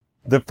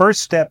The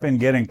first step in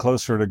getting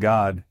closer to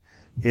God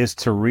is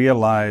to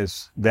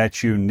realize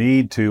that you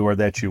need to or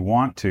that you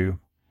want to.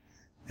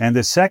 And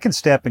the second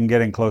step in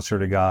getting closer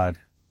to God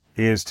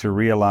is to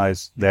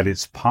realize that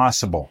it's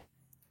possible.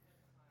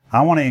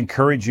 I want to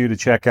encourage you to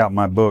check out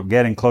my book,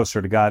 Getting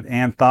Closer to God,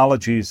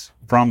 Anthologies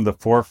from the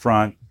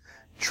Forefront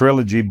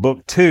Trilogy,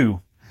 Book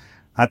 2.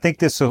 I think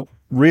this will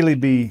really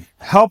be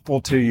helpful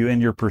to you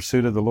in your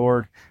pursuit of the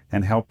Lord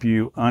and help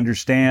you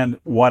understand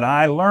what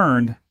I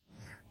learned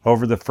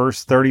over the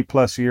first 30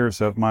 plus years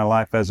of my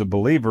life as a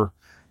believer,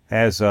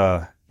 as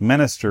a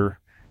minister,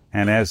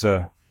 and as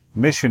a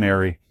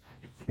missionary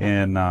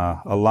in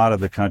a lot of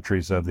the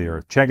countries of the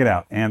earth. Check it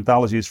out.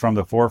 Anthologies from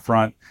the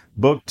Forefront,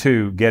 Book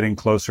 2, Getting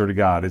Closer to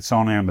God. It's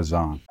on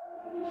Amazon.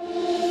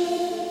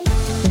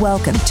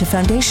 Welcome to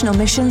Foundational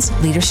Missions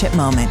Leadership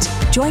Moment.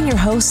 Join your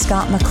host,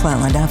 Scott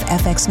McClelland of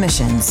FX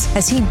Missions,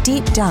 as he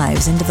deep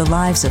dives into the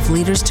lives of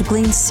leaders to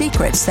glean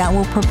secrets that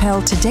will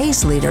propel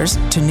today's leaders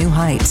to new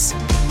heights.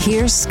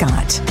 Here's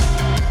Scott.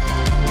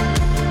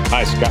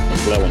 Hi, Scott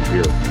McClelland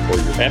here for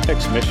your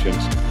FX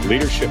Missions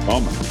Leadership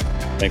Moment.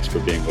 Thanks for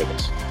being with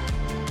us.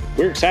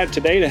 We're excited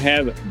today to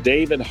have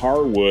David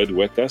Harwood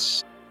with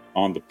us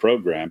on the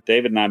program.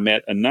 David and I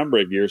met a number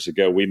of years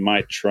ago. We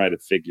might try to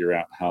figure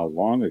out how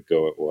long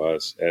ago it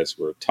was as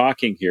we're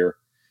talking here,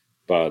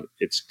 but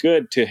it's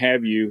good to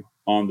have you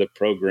on the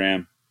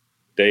program.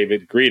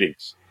 David,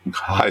 greetings.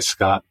 Hi,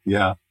 Scott.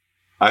 Yeah,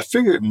 I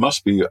figure it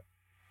must be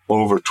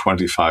over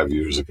 25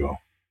 years ago.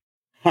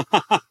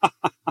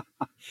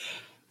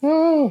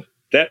 Oh,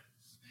 that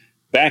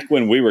back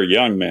when we were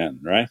young men,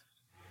 right?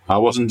 I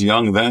wasn't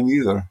young then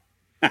either.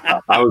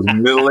 I was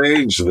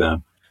middle-aged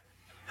then.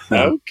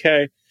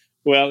 Okay.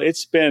 Well,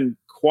 it's been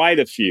quite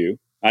a few.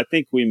 I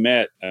think we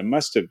met,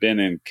 must have been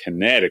in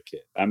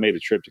Connecticut. I made a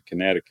trip to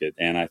Connecticut,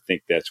 and I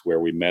think that's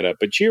where we met up.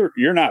 But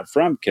you're not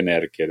from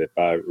Connecticut, if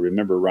I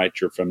remember right.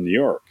 You're from New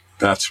York.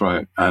 That's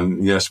right.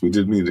 And yes, we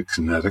did meet in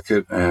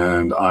Connecticut,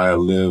 and I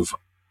live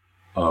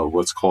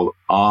what's called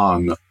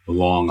on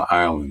Long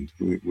Island.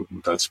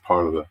 That's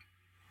part of the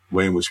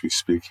way in which we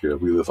speak here.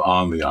 We live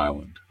on the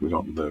island. We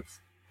don't live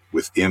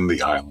within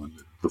the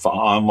island. We live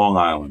on Long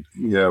Island.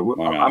 Yeah,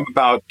 I'm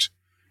about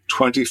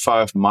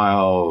 25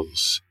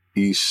 miles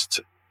east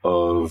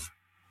of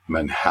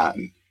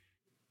Manhattan.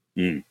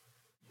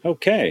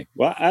 Okay.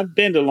 Well, I've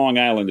been to Long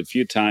Island a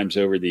few times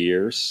over the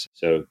years,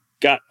 so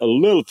got a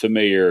little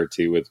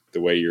familiarity with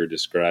the way you're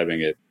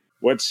describing it.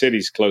 What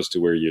city's close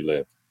to where you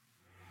live?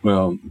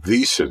 Well,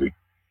 the city.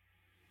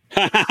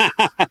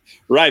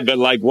 Right, but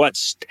like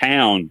what's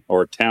town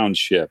or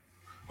township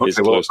is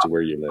close to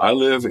where you live? I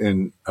live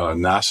in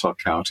Nassau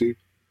County.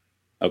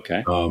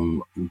 Okay.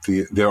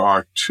 There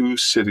are two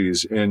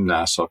cities in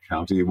Nassau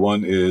County.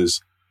 One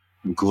is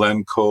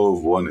Glen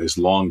Cove, one is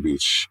Long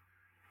Beach.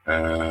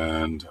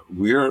 And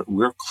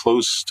we're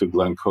close to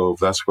Glen Cove.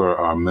 That's where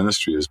our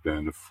ministry has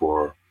been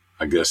for,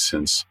 I guess,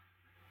 since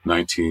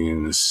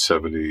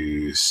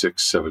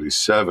 1976,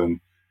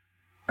 77.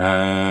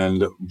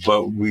 But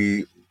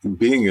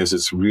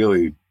it's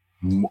really,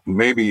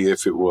 maybe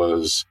if it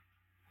was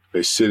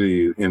a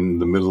city in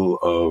the middle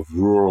of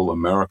rural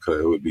America,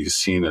 it would be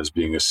seen as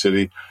being a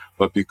city.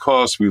 But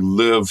because we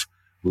live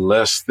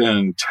less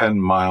than 10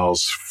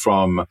 miles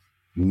from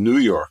New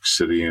York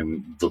City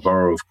in the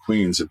borough of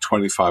Queens and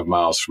 25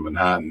 miles from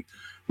Manhattan,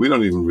 we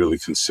don't even really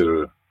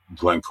consider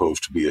Glen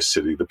Cove to be a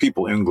city. The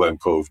people in Glen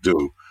Cove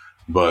do.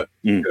 But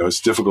it's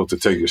difficult to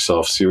take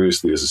yourself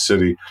seriously as a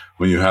city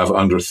when you have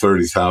under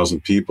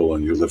 30,000 people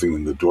and you're living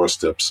in the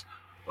doorsteps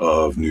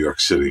of New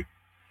York City.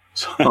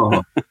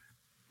 So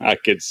I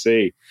could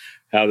see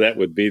how that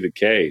would be the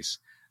case.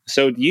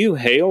 So do you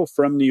hail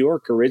from New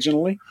York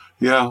originally?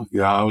 Yeah.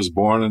 I was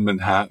born in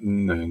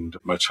Manhattan, and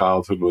my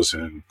childhood was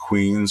in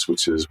Queens,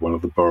 which is one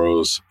of the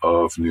boroughs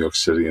of New York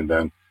City, and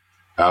then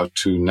out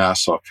to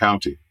Nassau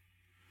County.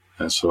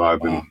 And so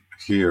I've been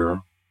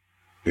here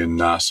in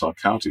Nassau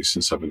County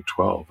since I've been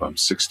 12. I'm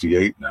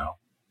 68 now.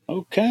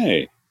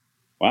 Okay.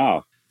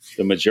 Wow.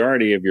 The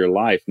majority of your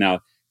life. Now,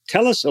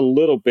 tell us a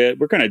little bit.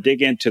 We're going to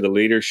dig into the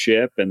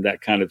leadership and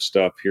that kind of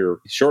stuff here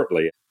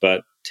shortly,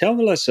 but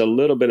tell us a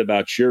little bit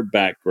about your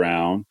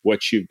background,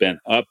 what you've been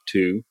up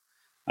to.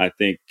 I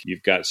think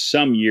you've got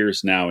some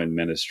years now in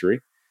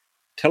ministry.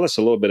 Tell us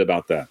a little bit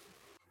about that.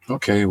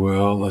 Okay,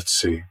 well, let's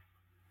see.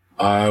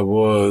 I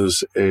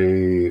was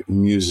a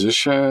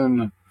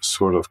musician,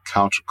 sort of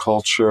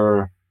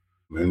counterculture,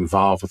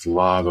 involved with a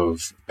lot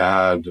of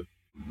bad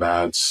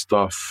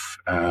stuff,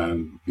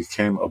 and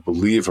became a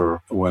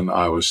believer when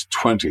I was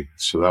 20.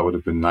 So that would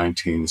have been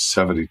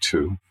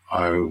 1972.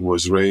 I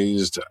was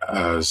raised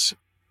as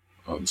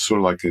sort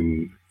of like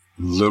a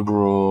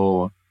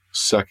liberal,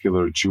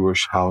 secular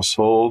Jewish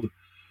household,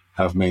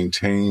 have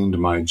maintained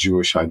my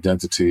Jewish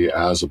identity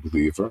as a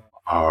believer.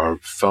 Our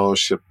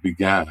fellowship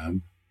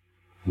began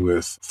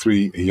with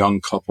three young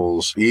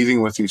couples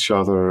eating with each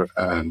other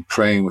and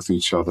praying with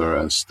each other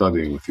and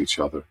studying with each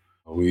other.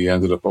 We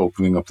ended up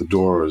opening up the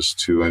doors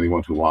to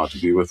anyone who wanted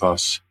to be with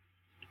us.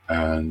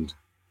 And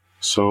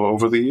so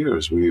over the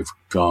years, we've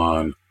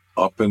gone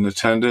up in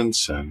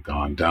attendance and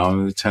gone down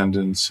in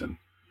attendance, and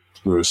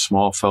we're a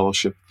small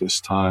fellowship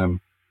this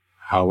time.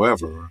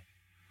 However,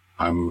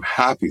 I'm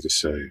happy to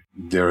say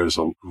there is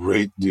a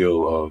great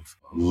deal of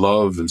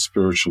love and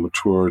spiritual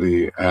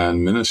maturity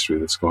and ministry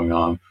that's going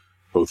on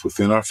both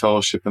within our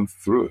fellowship and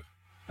through it.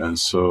 And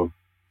so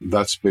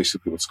that's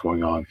basically what's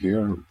going on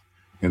here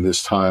in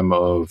this time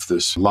of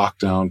this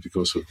lockdown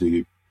because of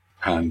the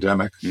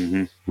pandemic.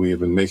 Mm-hmm. We have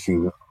been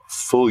making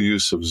full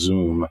use of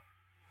Zoom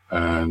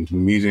and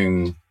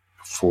meeting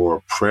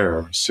for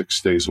prayer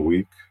 6 days a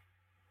week.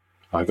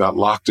 I got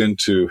locked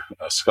into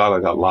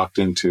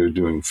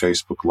doing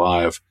Facebook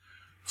Live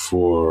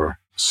for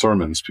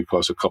sermons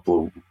because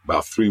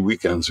about 3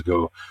 weekends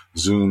ago,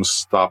 Zoom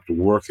stopped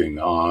working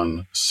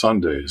on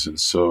Sundays. And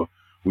so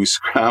we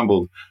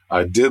scrambled.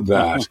 I did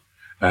that.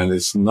 And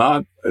it's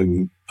not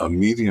a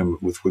medium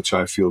with which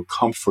I feel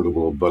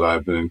comfortable, but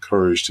I've been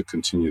encouraged to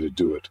continue to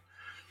do it.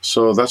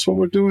 So that's what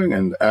we're doing.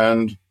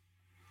 And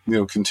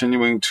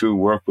continuing to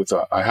work with,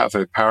 I have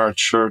a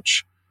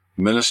parachurch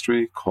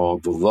ministry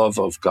called the Love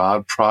of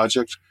God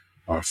Project.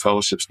 Our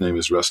fellowship's name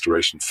is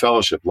Restoration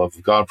Fellowship, Love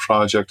of God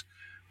Project.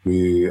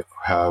 We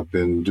have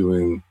been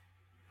doing,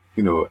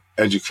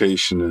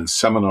 education and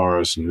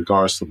seminars in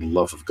regards to the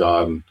love of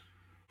God. And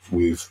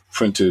we've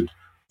printed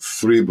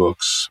 3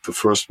 books. The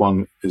first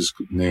one is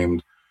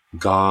named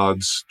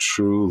God's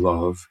True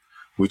Love,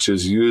 which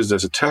is used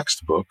as a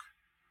textbook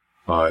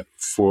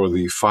for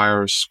the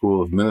Fire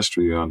School of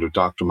Ministry under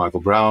Dr. Michael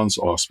Brown's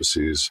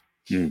auspices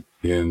in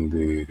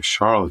the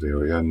Charlotte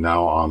area, and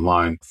now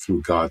online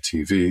through God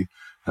TV.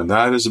 And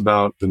that is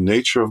about the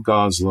nature of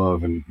God's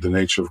love and the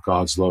nature of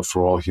God's love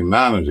for all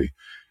humanity.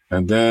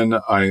 And then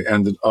I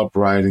ended up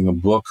writing a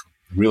book.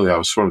 Really, I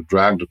was sort of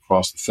dragged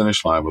across the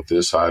finish line with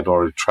this. I had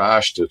already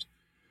trashed it.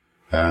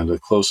 And a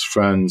close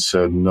friend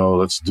said, no,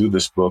 let's do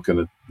this book.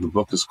 And the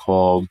book is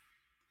called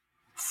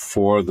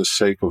For the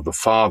Sake of the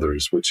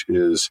Fathers, which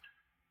is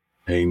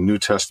a New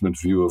Testament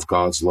view of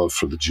God's love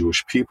for the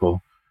Jewish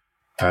people.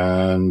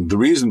 And the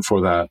reason for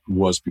that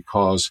was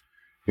because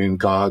in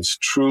God's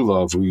true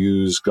love, we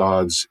use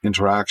God's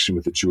interaction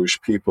with the Jewish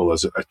people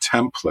as a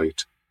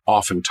template,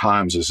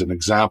 oftentimes as an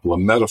example, a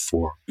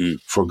metaphor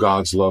for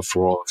God's love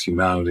for all of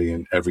humanity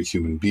and every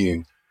human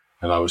being.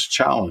 And I was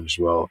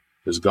challenged, well,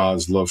 is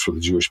God's love for the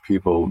Jewish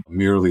people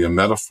merely a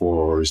metaphor,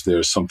 or is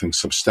there something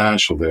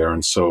substantial there?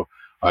 And so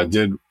I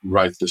did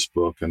write this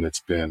book, and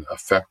it's been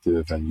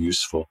effective and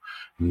useful.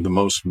 And the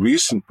most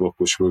recent book,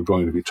 which we're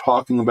going to be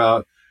talking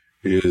about,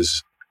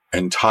 is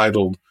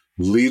entitled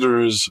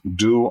Leaders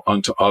Do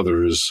Unto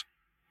Others,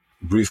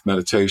 Brief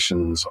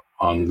Meditations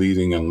on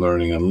Leading and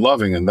Learning and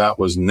Loving. And that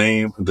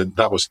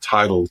was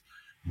titled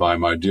by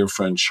my dear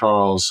friend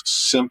Charles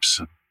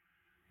Simpson,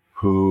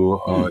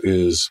 who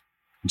is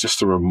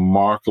just a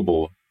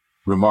remarkable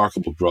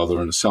brother,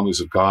 an Assemblies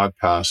of God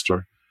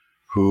pastor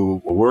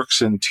who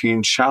works in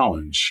Teen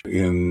Challenge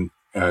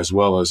as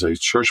well as a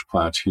church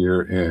plant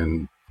here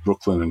in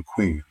Brooklyn and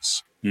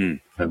Queens.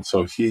 And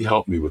so he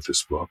helped me with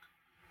this book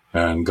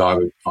and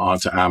got it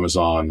onto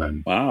Amazon.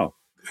 And wow,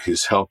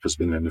 his help has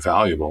been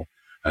invaluable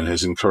and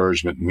his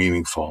encouragement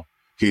meaningful.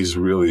 He's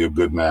really a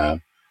good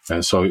man.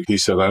 And so he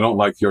said, I don't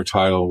like your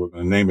title. We're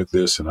going to name it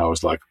this. And I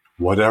was like,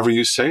 whatever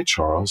you say,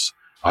 Charles.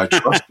 I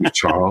trust you,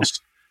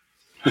 Charles.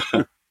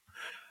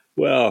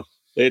 Well,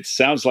 it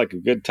sounds like a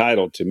good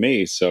title to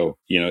me. So,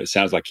 it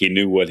sounds like he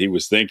knew what he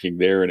was thinking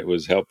there, and it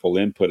was helpful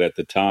input at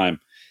the time.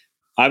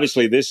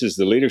 Obviously, this is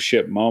the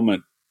Leadership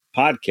Moment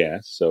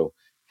podcast. So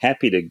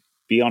happy to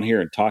be on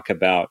here and talk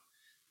about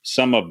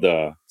some of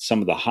the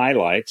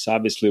highlights.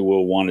 Obviously,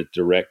 we'll want to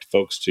direct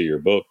folks to your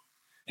book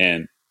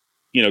and,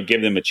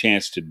 give them a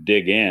chance to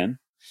dig in.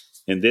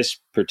 In this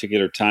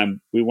particular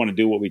time, we want to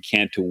do what we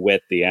can to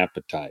whet the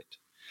appetite.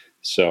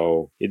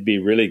 So it'd be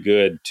really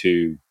good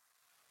to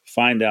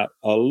find out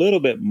a little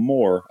bit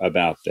more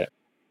about that.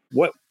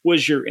 What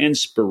was your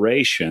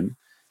inspiration?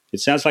 It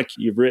sounds like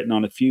you've written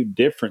on a few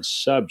different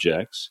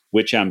subjects,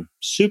 which I'm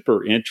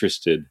super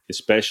interested,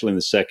 especially in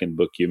the second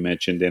book you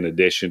mentioned, in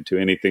addition to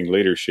anything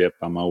leadership.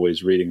 I'm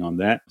always reading on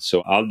that.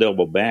 So I'll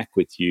double back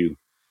with you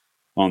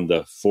on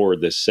the For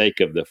the Sake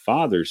of the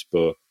Fathers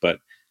book. But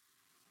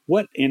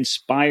what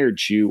inspired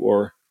you,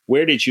 or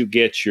where did you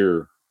get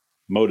your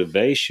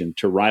motivation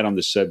to write on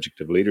the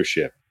subject of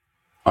leadership?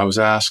 I was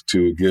asked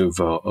to give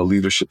a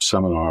leadership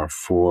seminar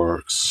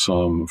for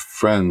some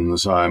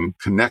friends I'm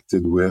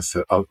connected with.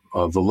 The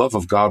Love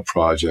of God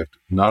Project,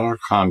 not our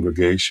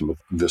congregation, but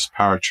this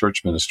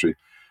parachurch ministry,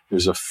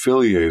 is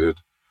affiliated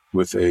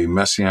with a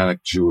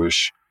Messianic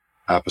Jewish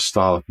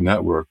apostolic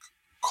network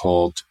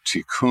called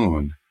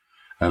Tikkun.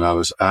 And I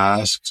was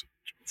asked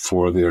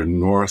for their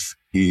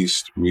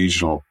Northeast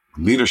Regional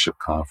Leadership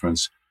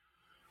Conference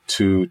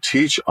to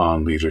teach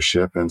on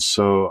leadership. And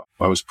so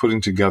I was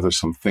putting together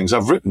some things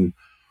I've written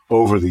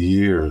over the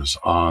years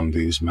on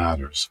these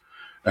matters.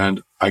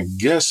 And I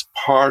guess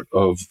part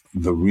of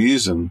the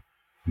reason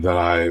that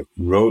I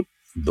wrote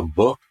the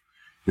book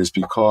is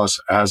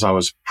because as I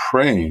was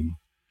praying,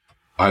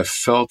 I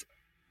felt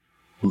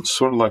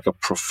sort of like a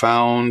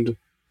profound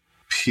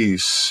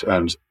peace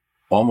and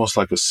almost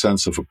like a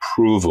sense of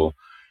approval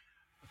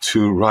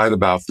to write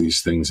about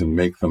these things and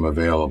make them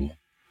available.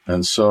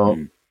 And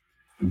so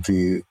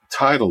the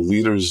title,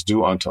 Leaders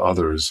Do Unto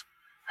Others,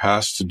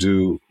 has to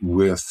do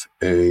with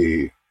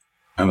an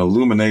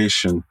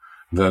illumination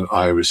that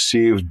I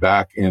received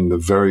back in the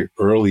very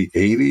early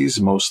 80s,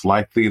 most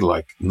likely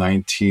like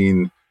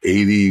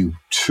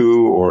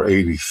 1982 or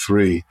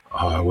 83.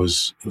 I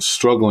was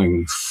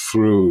struggling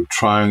through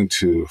trying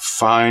to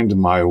find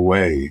my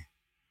way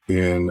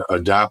in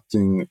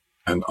adapting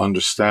and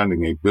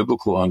understanding a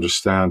biblical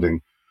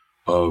understanding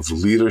of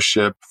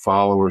leadership,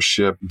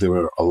 followership. There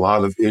were a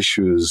lot of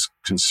issues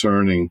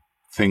concerning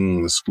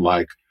things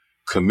like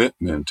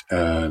commitment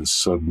and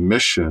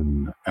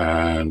submission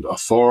and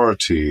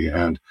authority.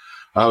 And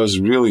I was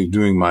really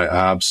doing my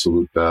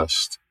absolute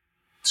best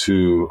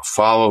to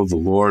follow the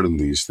Lord in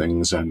these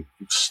things and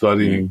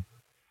studying,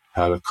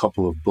 had a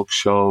couple of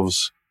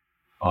bookshelves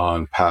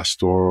on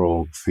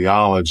pastoral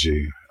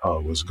theology,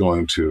 was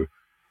going to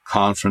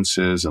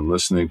conferences and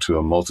listening to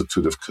a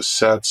multitude of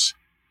cassettes.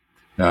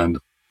 And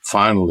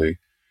finally,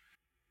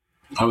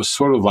 I was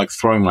sort of like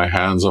throwing my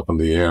hands up in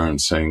the air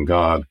and saying,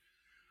 God,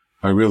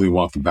 I really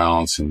want the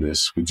balance in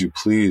this. Would you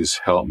please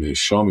help me,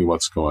 show me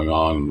what's going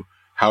on?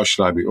 How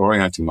should I be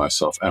orienting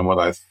myself? And what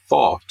I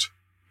thought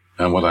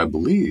and what I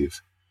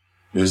believe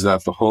is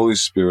that the Holy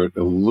Spirit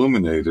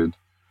illuminated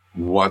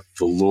what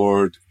the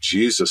Lord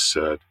Jesus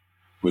said,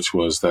 which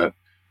was that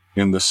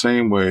in the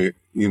same way,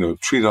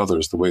 treat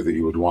others the way that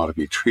you would want to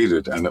be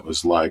treated. And it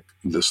was like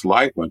this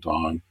light went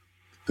on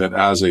that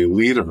as a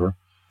leader,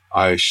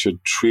 I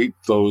should treat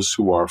those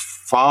who are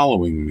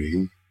following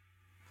me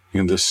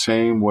in the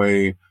same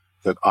way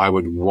that I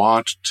would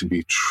want to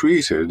be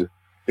treated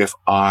if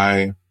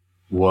I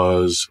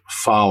was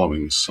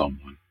following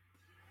someone.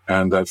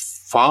 And that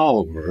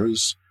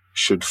followers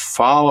should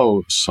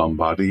follow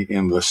somebody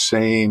in the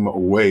same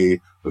way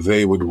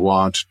they would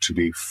want to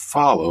be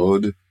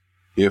followed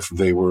if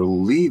they were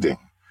leading.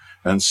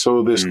 And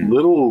so this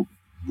little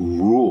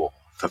rule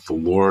that the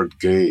Lord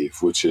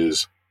gave, which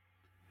is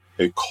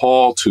a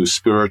call to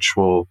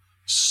spiritual,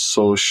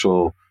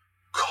 social,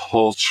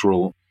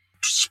 cultural,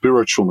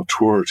 spiritual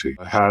maturity,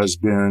 has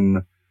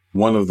been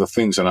one of the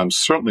things, and I'm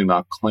certainly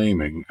not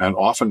claiming, and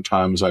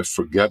oftentimes I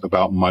forget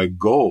about my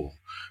goal,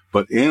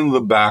 but in the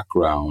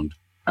background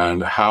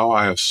and how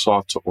I have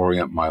sought to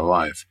orient my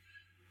life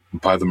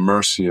by the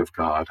mercy of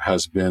God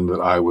has been that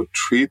I would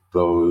treat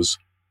those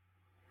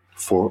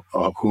for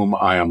whom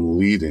I am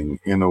leading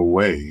in a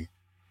way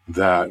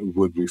that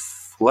would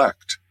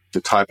reflect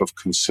the type of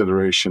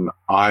consideration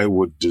I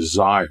would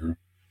desire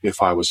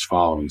if I was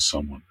following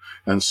someone.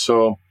 And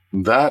so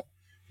that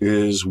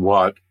is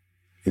what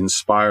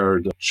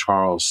inspired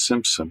Charles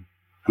Simpson,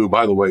 who,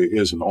 by the way,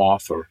 is an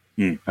author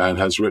and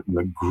has written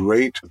a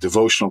great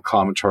devotional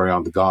commentary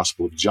on the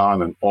Gospel of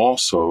John, and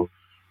also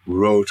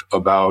wrote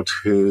about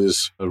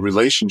his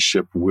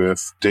relationship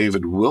with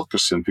David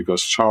Wilkerson,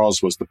 because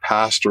Charles was the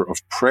pastor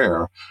of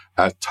prayer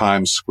at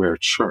Times Square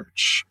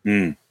Church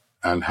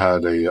and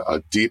had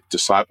a deep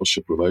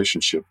discipleship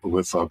relationship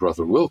with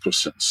Brother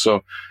Wilkerson.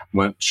 So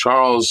when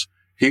Charles,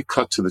 he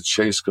cut to the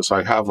chase, because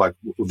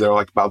there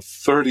are about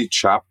 30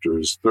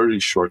 chapters,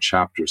 30 short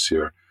chapters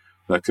here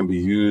that can be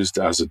used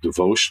as a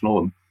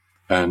devotional.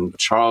 And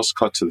Charles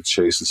cut to the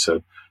chase and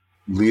said,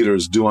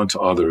 leaders do unto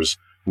others.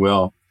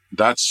 Well,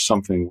 that's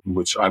something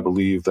which I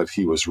believe that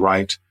he was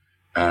right.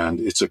 And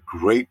it's a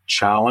great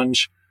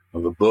challenge.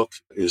 The book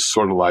is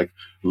sort of like,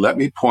 let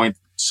me point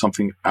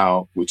something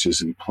out which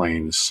is in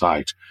plain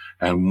sight.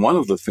 And one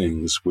of the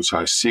things which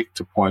I seek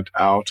to point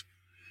out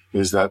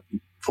is that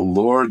the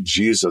Lord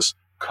Jesus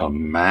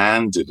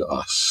commanded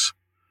us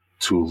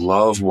to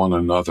love one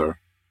another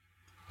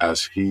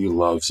as he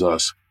loves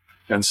us.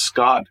 And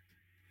Scott,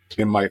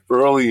 in my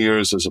early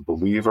years as a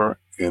believer,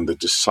 in the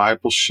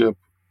discipleship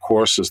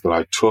courses that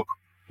I took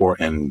or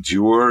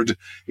endured,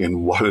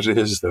 in what it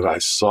is that I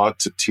sought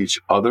to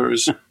teach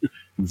others,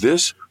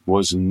 this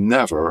was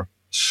never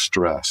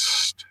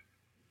stressed.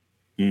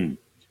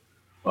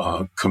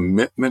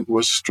 Commitment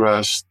was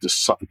stressed.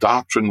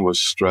 Doctrine was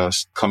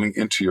stressed. Coming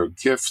into your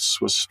gifts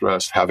was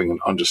stressed. Having an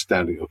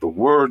understanding of the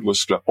word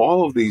was stressed.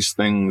 All of these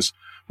things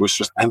were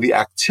stressed. And the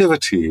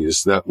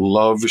activities that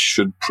love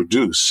should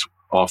produce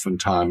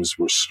oftentimes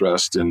were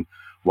stressed in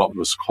what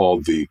was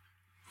called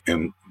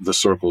in the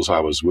circles I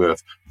was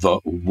with,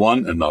 the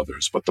one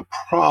another's. But the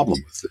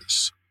problem with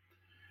this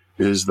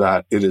is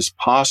that it is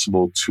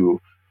possible to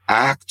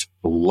act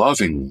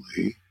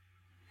lovingly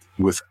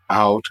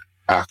without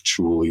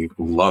actually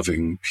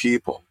loving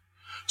people.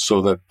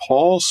 So that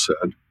Paul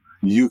said,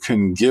 you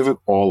can give it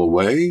all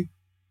away,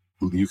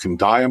 you can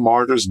die a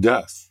martyr's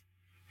death,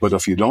 but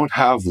if you don't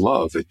have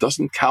love, it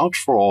doesn't count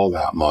for all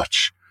that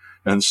much.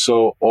 And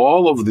so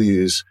all of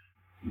these,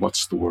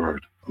 what's the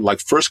word?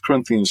 Like 1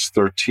 Corinthians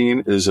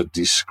 13 is a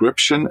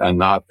description and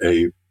not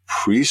a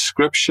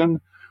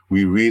prescription.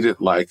 We read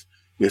it like,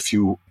 if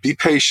you be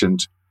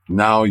patient,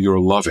 now you're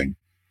loving.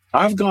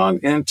 I've gone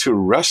into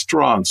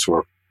restaurants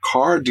or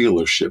car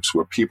dealerships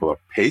where people are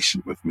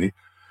patient with me,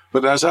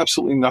 but it has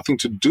absolutely nothing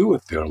to do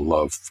with their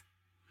love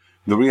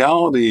The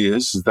reality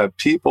is that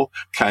people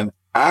can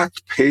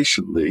act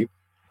patiently,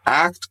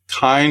 act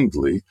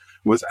kindly,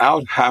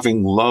 without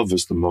having love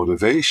as the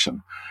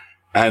motivation.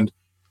 And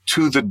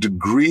to the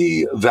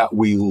degree that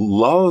we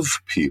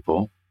love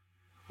people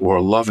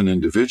or love an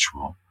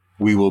individual,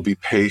 we will be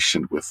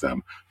patient with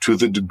them. To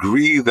the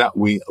degree that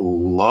we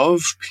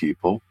love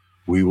people,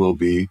 we will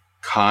be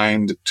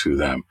kind to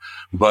them.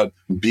 But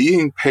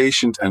being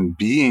patient and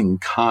being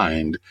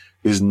kind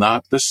is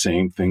not the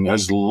same thing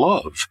as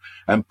love.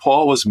 And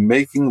Paul was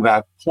making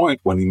that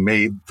point when he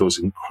made those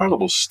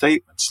incredible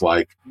statements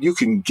like, you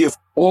can give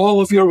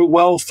all of your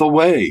wealth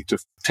away to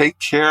take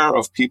care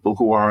of people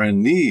who are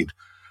in need.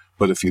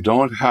 But if you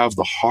don't have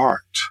the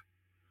heart,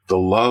 the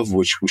love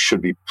which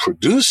should be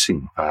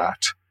producing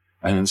that,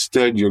 and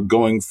instead you're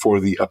going for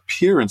the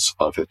appearance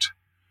of it,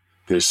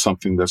 there's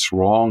something that's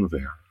wrong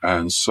there.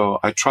 And so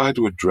I try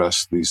to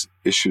address these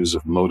issues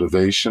of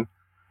motivation,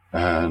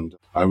 and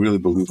I really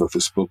believe that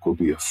this book will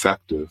be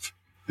effective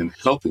in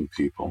helping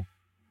people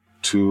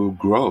to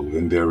grow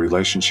in their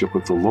relationship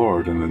with the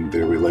Lord and in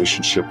their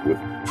relationship with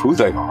who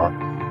they are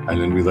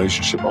and in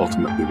relationship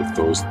ultimately with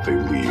those that they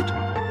lead.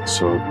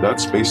 So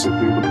that's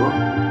basically the book.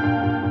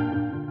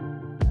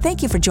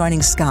 Thank you for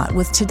joining Scott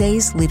with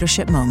today's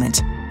Leadership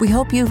Moment. We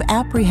hope you've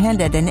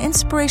apprehended an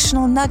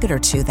inspirational nugget or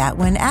two that,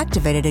 when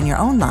activated in your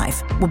own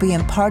life, will be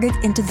imparted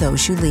into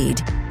those you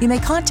lead. You may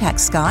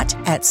contact Scott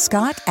at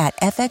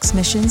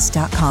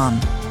scott@fxmissions.com.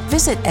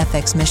 Visit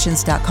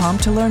fxmissions.com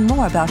to learn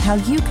more about how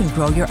you can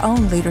grow your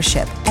own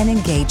leadership and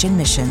engage in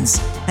missions.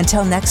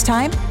 Until next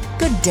time,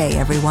 good day,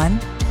 everyone.